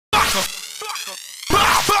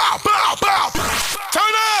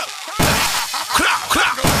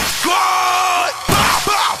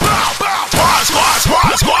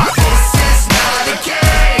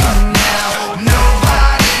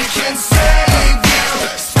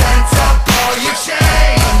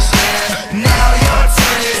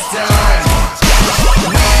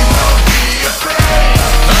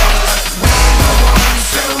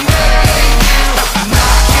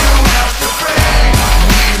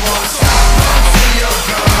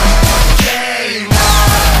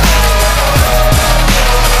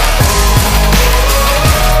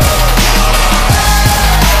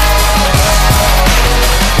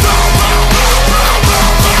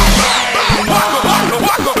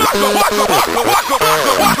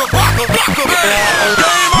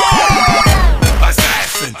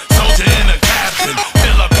Assassin, soldier and a captain,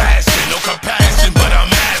 feel a passion, no compassion, but I'm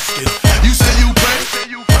asking. You say you pray,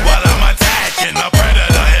 while I'm attacking a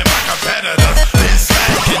predator and my competitors been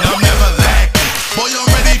slacking. I'm never lacking. Boy, I'm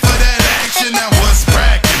ready for that action. That was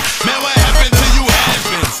bragging. Man, what happened to you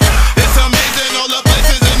happens. It's amazing all the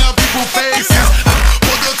places and the people faces. I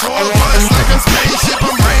pull the tour bus like a spaceship.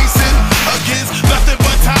 I'm racing against nothing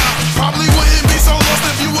but time. Probably wouldn't be so lost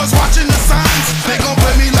if you was watching the signs. They gon'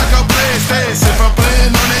 play me like a PlayStation for playing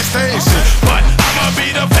on their station, but I'ma be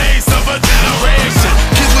the face of a generation.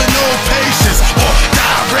 Kids with no patience or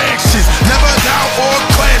directions, never doubt or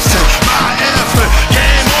question my effort.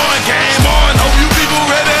 Game on, hope you people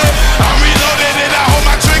ready. I'm reloaded and I hold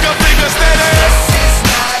my trigger finger steady. This is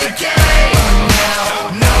not a game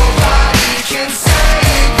now, nobody can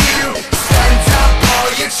save you. Spent up all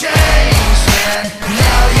your change and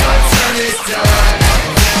now your turn is done.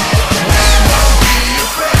 We won't be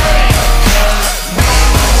afraid, 'cause we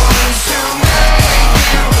the ones who made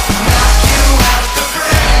you, knock you out the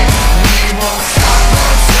frame. We won't stop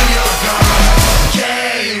until you're gone.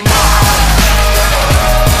 Game on.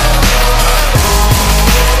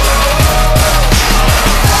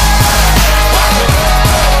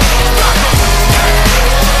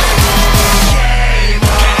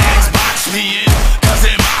 Xbox me in, 'cause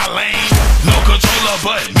in my lane, no controller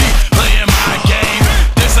but me playing my game.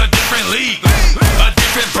 This a different league, a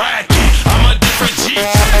different bracket. I'm a different G,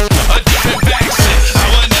 a different faction. I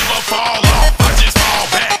will never fall off, I just fall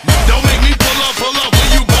back. Don't make me pull up when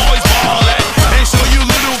you boys ball at. And show you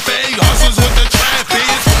little fake hustles with the trap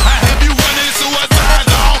is. I have you running suicide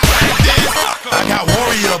all practice. I got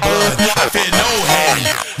warrior blood, I fear no hand,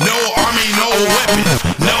 no army, no weapon,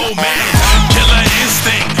 no man. Killer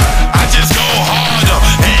instinct, I just go harder,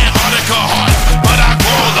 Antarctica hard, but I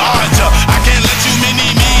grow larger. I can't let you mini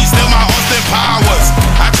me steal my Austin powers.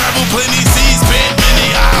 I travel plenty seas, spent many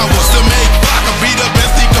hours to make Flocka be the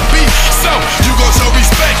best he could be. So you gon' show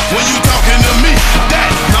respect when you talking to me. That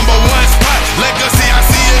 #1 spot, legacy I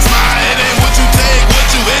see is mine. It ain't what you take, what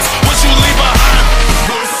you is, what you leave behind.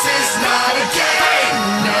 This is not a game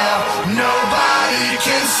now, nobody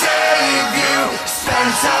can save you.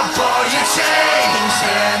 Spent up all your change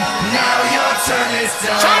and now your turn is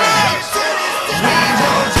done.